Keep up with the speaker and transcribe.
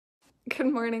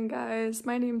Good morning, guys.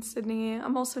 My name's Sydney.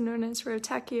 I'm also known as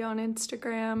Roteki on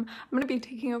Instagram. I'm going to be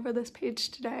taking over this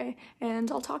page today,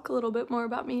 and I'll talk a little bit more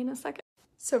about me in a second.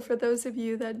 So for those of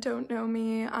you that don't know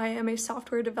me, I am a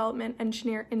software development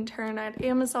engineer intern at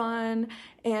Amazon,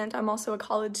 and I'm also a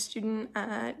college student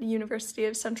at the University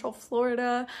of Central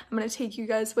Florida. I'm going to take you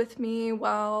guys with me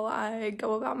while I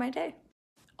go about my day.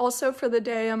 Also for the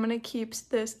day, I'm gonna keep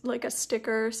this like a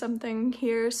sticker or something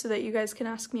here so that you guys can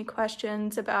ask me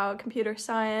questions about computer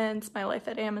science, my life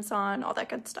at Amazon, all that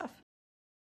good stuff.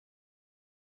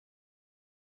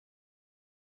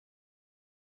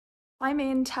 My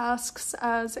main tasks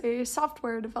as a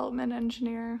software development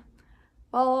engineer.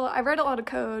 Well, I write a lot of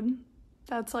code.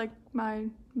 That's like my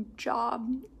job.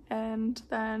 And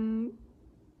then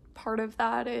part of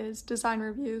that is design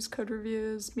reviews, code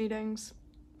reviews, meetings.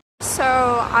 So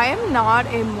I am not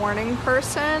a morning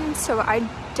person, so I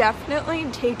definitely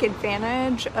take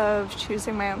advantage of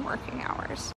choosing my own working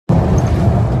hours.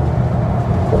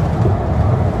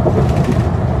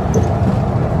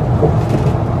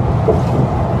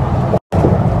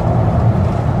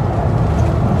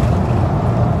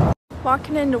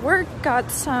 Walking into work, got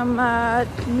some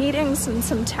meetings and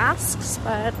some tasks,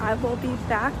 but I will be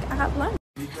back at lunch.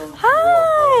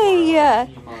 Hi!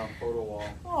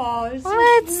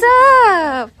 What's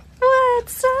up?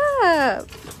 What's up?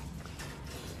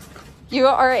 You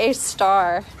are a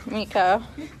star, Miko.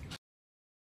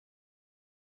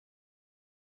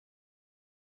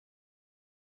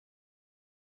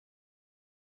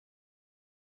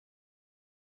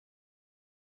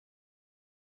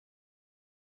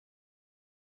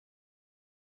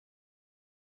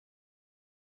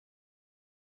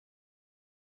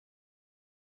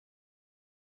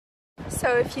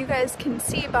 So if you guys can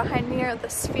see behind me are the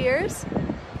spheres,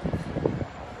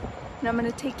 and I'm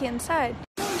gonna take you inside.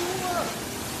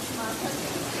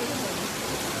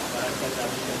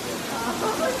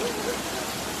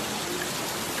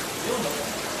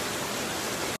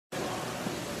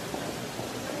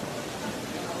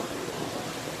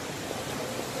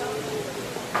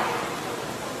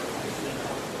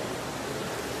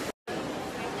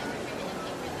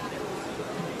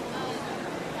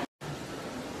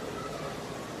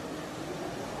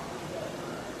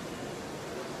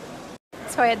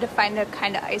 So I had to find a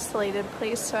kind of isolated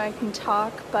place so I can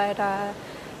talk, but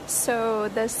so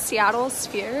the Seattle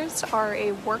Spheres are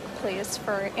a workplace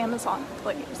for Amazon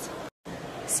employees.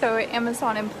 So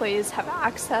Amazon employees have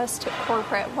access to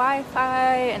corporate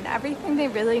Wi-Fi and everything they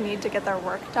really need to get their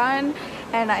work done,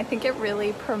 and I think it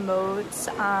really promotes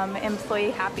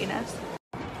employee happiness.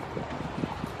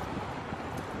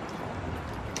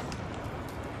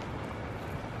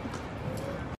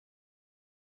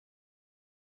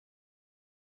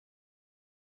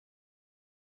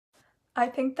 I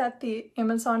think that the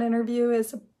Amazon interview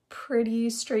is a pretty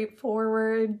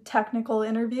straightforward technical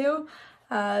interview.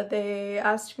 They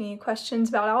asked me questions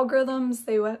about algorithms,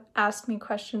 they asked me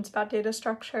questions about data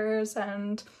structures,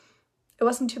 and it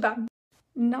wasn't too bad.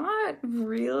 Not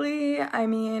really. I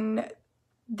mean,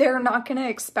 they're not going to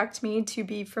expect me to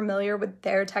be familiar with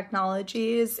their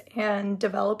technologies and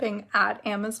developing at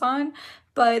Amazon,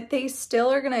 but they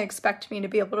still are going to expect me to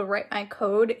be able to write my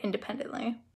code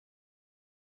independently.